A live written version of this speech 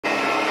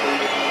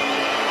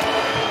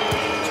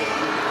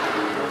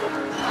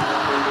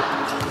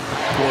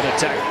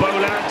attack.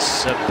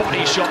 Bolans, a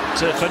body shot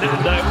to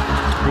Fernando.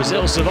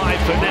 Brazil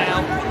survived for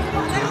now.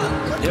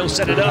 He'll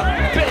set it up.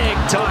 Big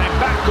time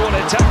backcourt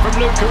attack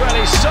from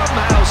Lucarelli.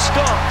 Somehow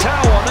stopped.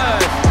 How on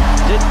earth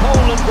did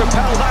Poland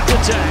repel that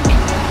attack?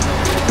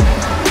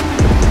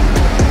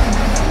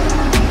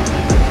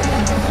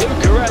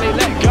 Lucarelli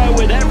let go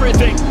with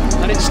everything,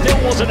 and it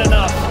still wasn't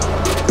enough.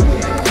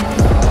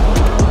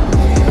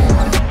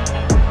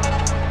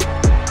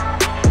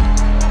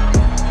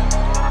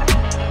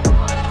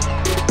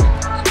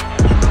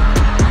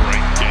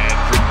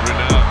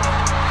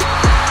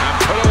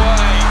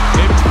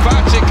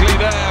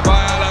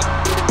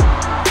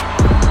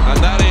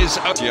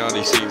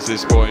 Gianni sees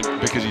this point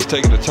because he's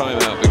taken a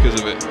timeout because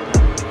of it.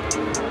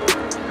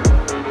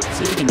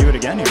 See if he can do it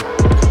again here.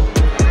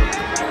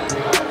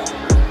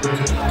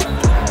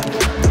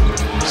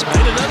 He's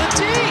made another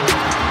dig.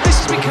 This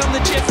has become the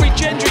Jeffrey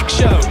Jendrick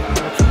show.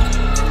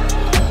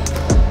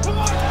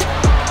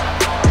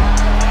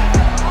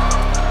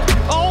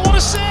 Oh, what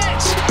a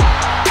set!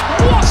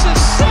 What a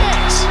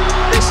set!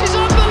 This is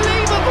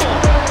unbelievable!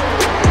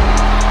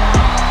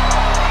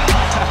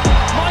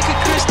 Michael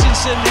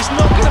Christensen is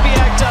not going to be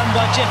outdone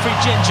by Jeffrey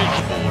Jendrick.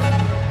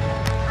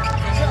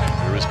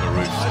 There is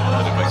Maroof,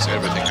 and it makes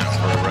everything out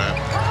for a round.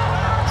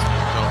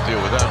 Can't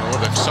deal with that. Or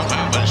they've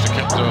somehow managed to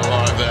keep it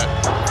alive there.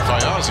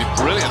 Fayazi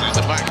brilliant in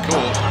the back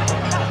court.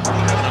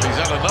 And he's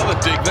had another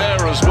dig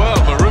there as well.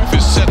 Maroof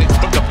is setting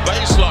from the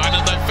baseline,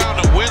 and they found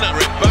a winner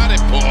in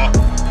Badipur.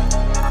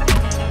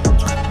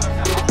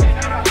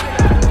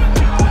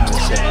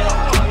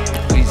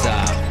 He's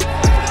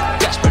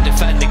desperate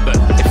defending, but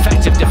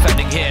effective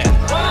defending here.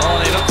 Oh,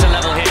 they look to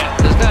level here.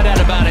 There's no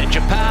doubt about it.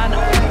 Japan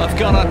have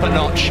gone up a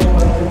notch,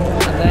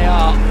 and they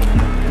are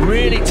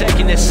really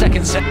taking this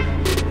second set.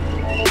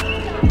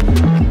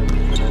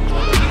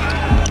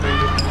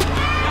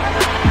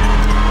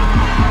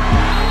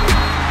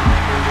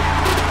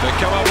 They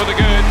come up with the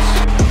goods.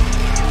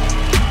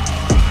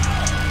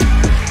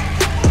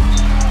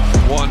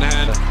 One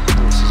hand.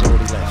 This is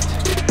already left.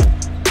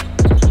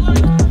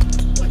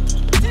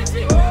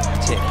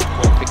 Tip,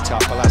 well picked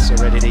up. Balassa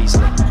read it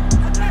easily.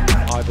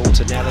 Eyeball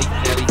to Nelly.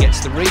 Nelly gets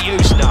the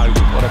reuse. No,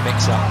 what a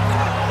mix-up.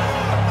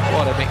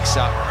 What a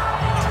mix-up.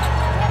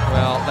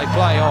 Well, they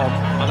play on.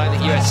 I don't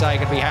think USA are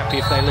going to be happy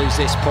if they lose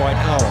this point.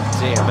 Oh,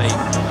 dear me.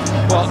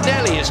 Well,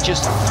 Nelly has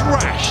just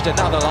thrashed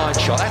another line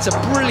shot. That's a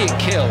brilliant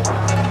kill.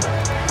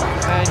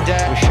 And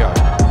show.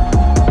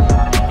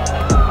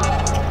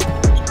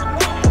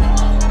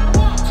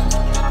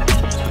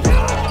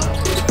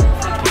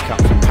 Pick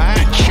up from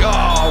Patch.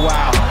 Oh,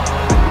 wow.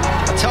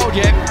 I told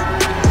you.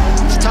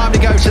 It's time to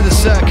go to the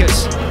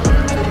circus.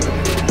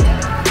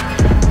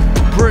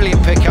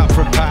 Brilliant pick up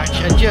from Patch,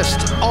 and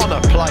just on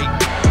a plate.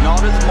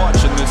 Not as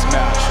much in this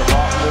match. A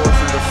lot more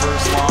from the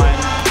first line.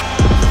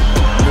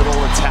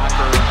 Middle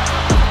attacker.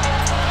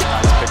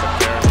 Nice pick up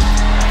there.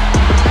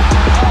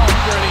 Oh,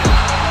 brilliant.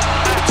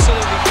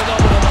 Absolutely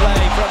phenomenal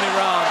play from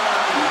Iran.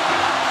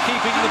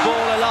 Keeping the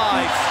ball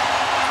alive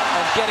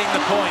and getting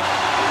the point.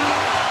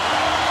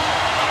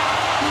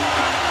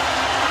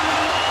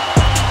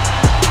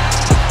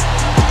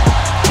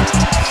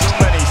 So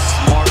many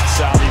smart,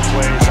 savvy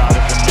plays out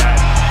of the net.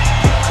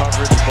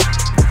 Coverage.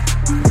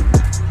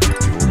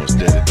 Almost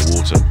dead in the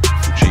water.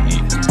 Fujigi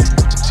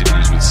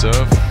continues with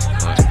serve.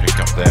 Nice pick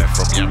up there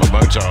from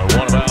Yamamoto.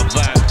 What about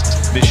that?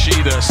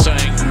 Nishida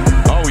saying,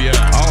 oh yeah,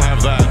 I'll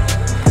have that.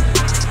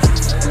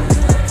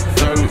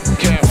 No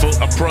careful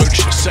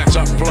approach, set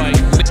up play.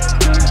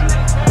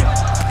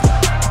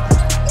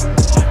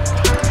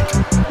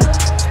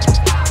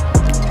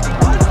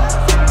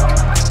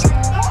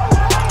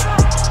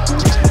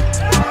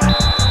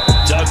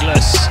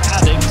 Douglas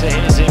adding to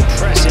his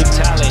impressive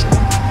tally.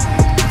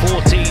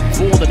 14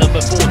 for the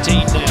number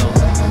 14 now.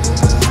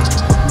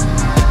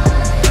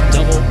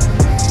 Double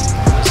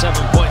the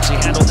 7 points he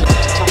had on the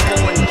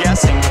Comfortable in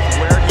guessing with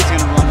where he's going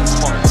to run his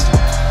parts.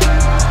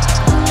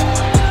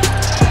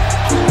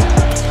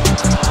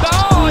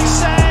 Oh, I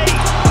say!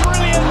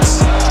 Brilliant!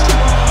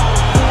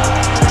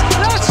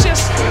 That's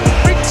just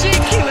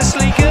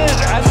ridiculously good.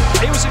 And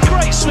it was a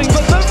great swing,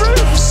 but the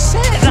roof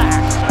set that.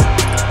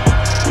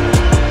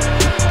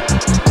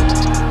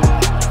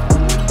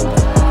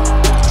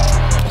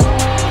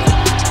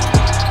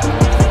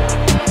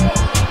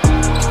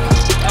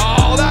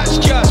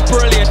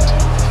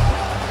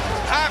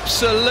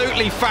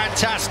 Absolutely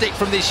fantastic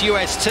from this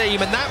US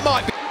team, and that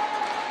might be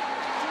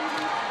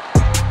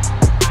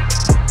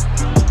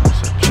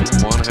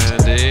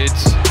One-handed.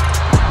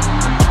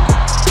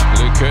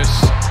 Lucas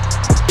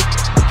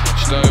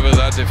touched over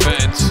that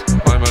defense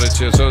by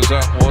Mauricio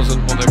Souza.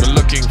 Wasn't what they were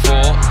looking for,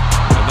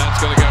 and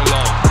that's going to go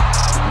long.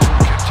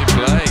 Captain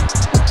play.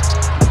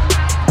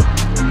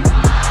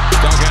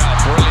 Dug out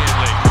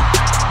brilliantly.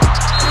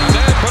 And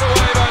then put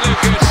away by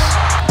Lucas.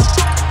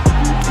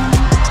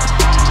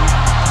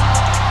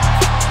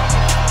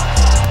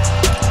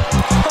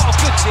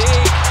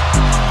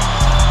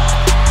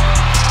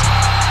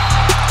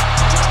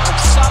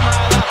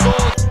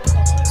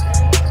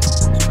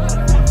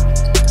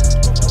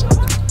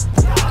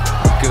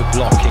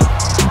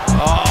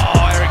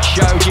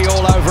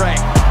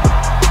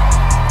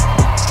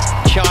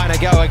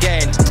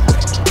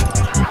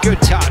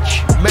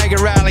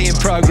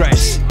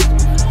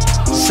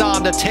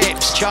 under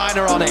tips,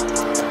 China on it.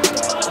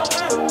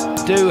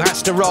 Du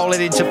has to roll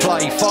it into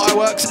play.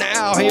 Fireworks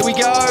now, here we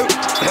go.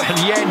 And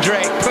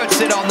Jendrik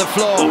puts it on the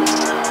floor.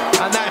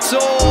 And that's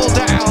all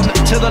down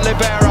to the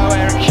libero,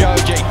 Eric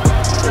Shoji.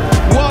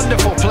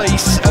 Wonderful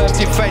piece of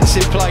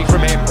defensive play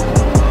from him.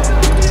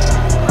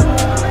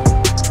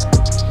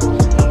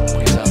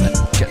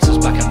 Gets us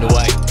back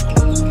underway.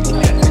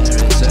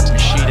 There's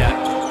Machida.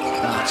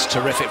 That's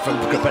terrific from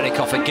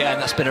Grebennikov again.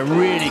 That's been a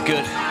really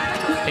good,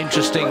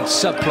 interesting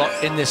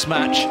subplot in this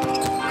match.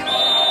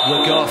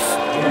 Rogov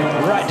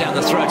right down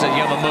the throat of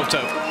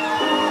Yamamoto.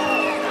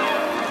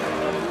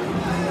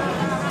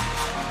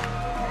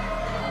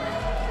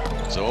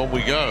 So on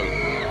we go.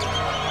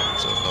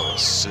 So another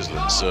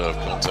sizzling serve.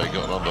 Conte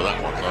got under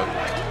that one though.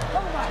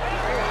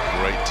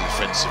 Great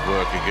defensive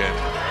work again.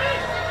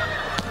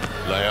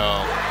 They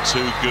are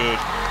too good.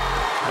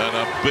 And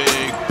a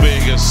big,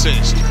 big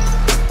assist.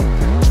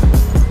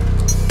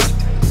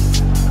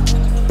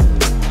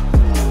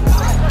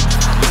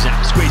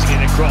 Zap squeezing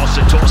it across.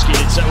 Satorsky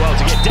did so well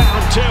to get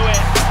down to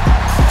it.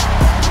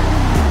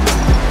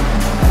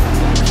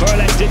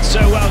 Berlek did so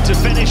well to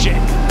finish it.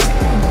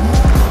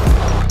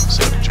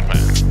 Serve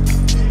Japan.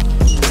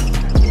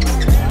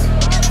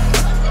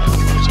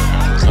 So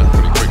handles that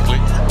pretty quickly.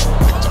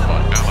 Picked up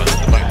by Allen in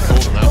the back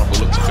court, and Allen will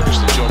look to finish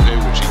the job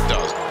here, which he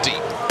does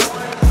deep.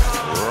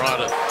 Right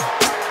at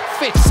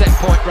Fifth set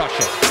point,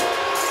 Russia.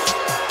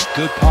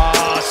 Good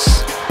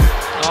pass.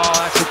 Oh,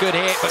 that's a good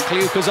hit, but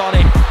Kliuka's on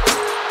it.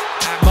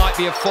 That might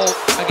be a fault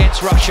against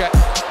Russia.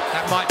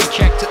 That might be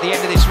checked at the end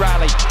of this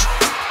rally.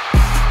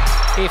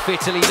 If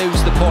Italy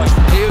lose the point.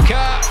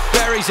 Kliuka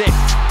buries it.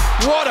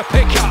 What a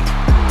pickup.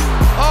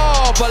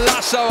 Oh,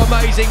 Balasso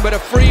amazing, but a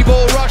free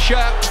ball, Russia.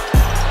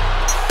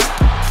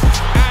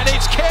 And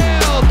it's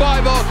killed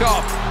by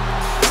Volkov.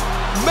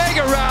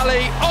 Mega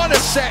rally on a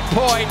set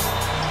point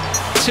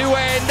to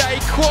end a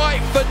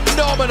quite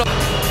phenomenal.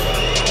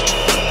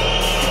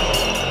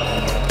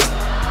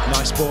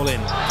 Nice ball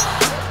in.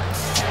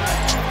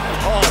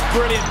 Oh,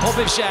 brilliant.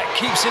 Popivšak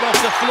keeps it off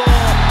the floor.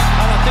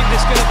 And I think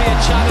there's going to be a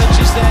challenge,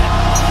 is there?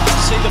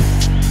 See the...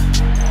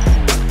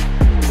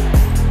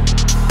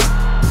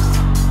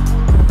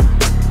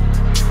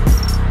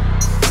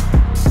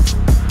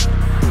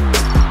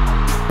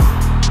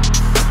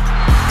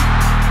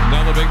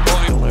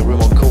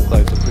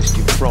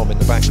 In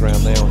the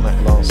background there on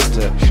that last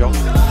shot.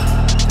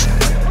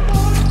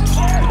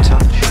 Good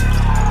touch.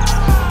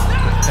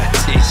 That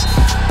is,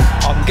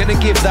 I'm going to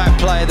give that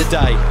player the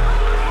day.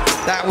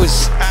 That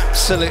was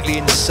absolutely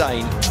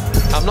insane.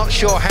 I'm not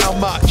sure how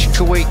much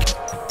Kawik.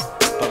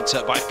 Bumped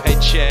up by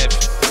Pedchev.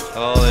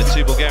 Oh, the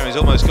two Bulgarians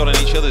almost got in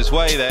each other's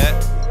way there.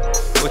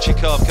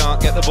 Uchikov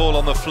can't get the ball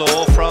on the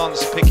floor.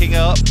 France picking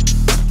up.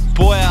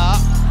 Boya.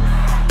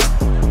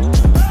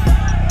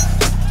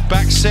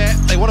 Back set,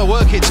 they want to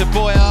work it to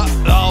Boya.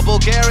 Oh,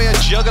 Bulgaria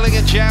juggling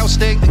and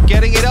jousting,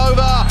 getting it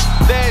over.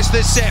 There's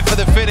the set for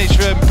the finish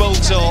from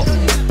Bultor.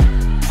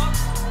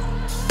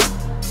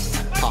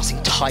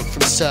 Passing tight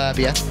from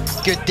Serbia.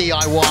 Good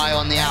DIY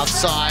on the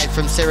outside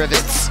from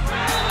Sirovic.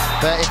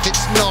 But if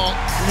it's not,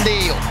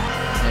 Lille.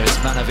 There's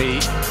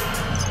Manavi.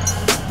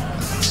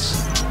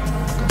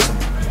 Got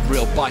some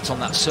real bite on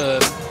that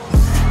serve.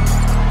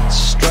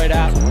 Straight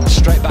out,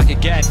 straight back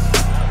again.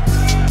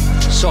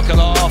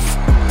 Sokolov.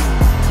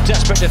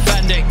 Desperate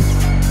defending.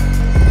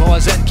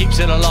 Moazen keeps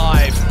it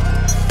alive.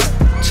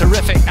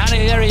 Terrific. And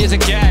there he is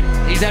again.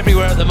 He's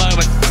everywhere at the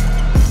moment.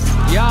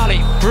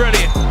 Yali,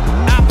 brilliant.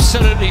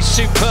 Absolutely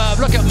superb.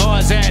 Look at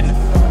Moazen.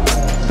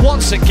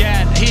 Once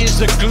again, he is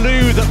the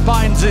glue that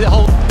binds the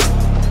whole...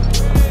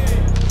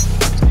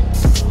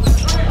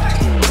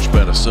 much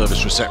better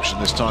service reception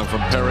this time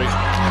from Perry.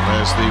 And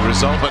there's the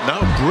result. But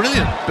now,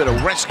 brilliant bit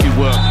of rescue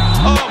work.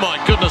 Oh my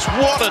goodness,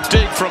 what a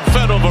dig from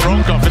Fedor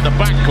Voronkov in the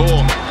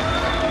backcourt.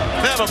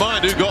 Never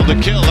mind who got the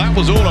kill, that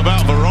was all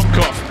about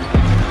Voronkov.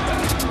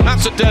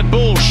 That's a dead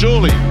ball,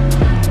 surely.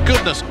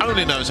 Goodness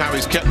only knows how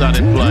he's kept that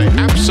in play.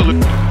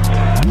 Absolutely.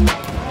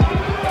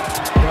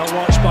 Well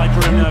watched by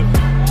Bruno.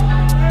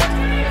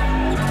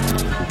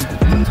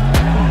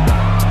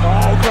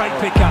 Oh, great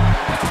pickup.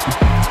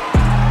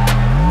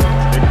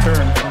 Big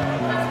turn.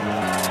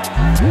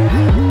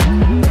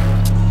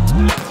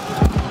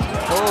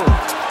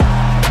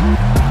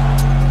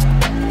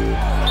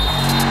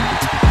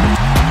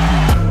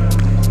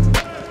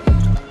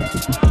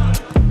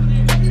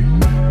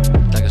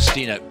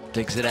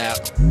 Digs it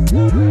out.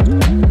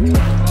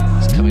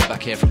 It's coming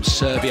back here from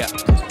Serbia.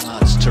 Oh,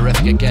 it's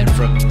terrific again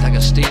from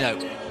D'Agostino.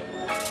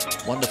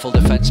 Wonderful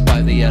defense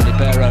by the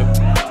libero.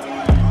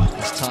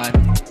 This time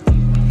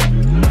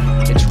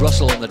it's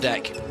Russell on the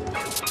deck.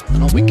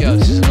 And on we go.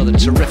 This is another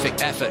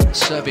terrific effort.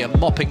 Serbia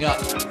mopping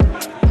up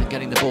and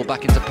getting the ball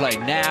back into play.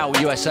 Now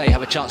USA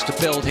have a chance to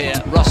build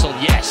here. Russell,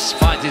 yes,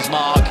 finds his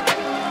mark.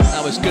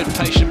 That was good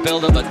patient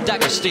build-up, but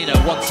D'Agostino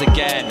once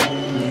again,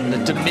 the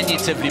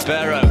diminutive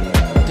libero,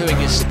 doing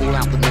his ball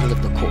out the middle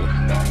of the court.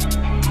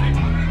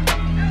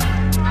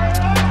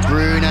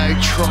 Bruno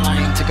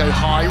trying to go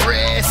high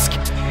risk.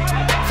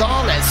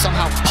 Thales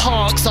somehow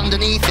parks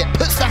underneath it,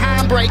 puts the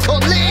handbrake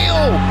on.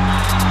 Leo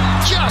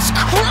just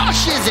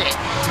crushes it.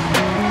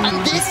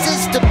 And this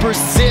is the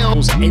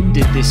Brazil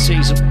ended this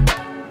season.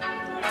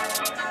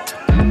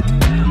 And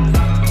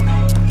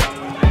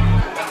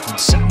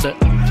Sander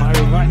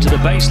firing right to the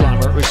baseline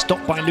where it was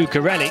stopped by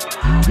Lucarelli.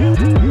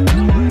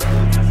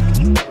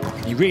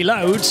 He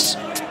reloads.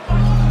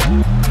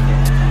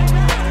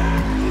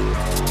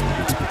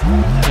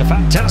 And a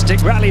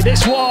fantastic rally,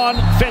 this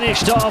one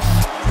finished off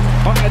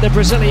by the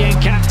Brazilian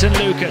captain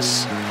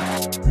Lucas.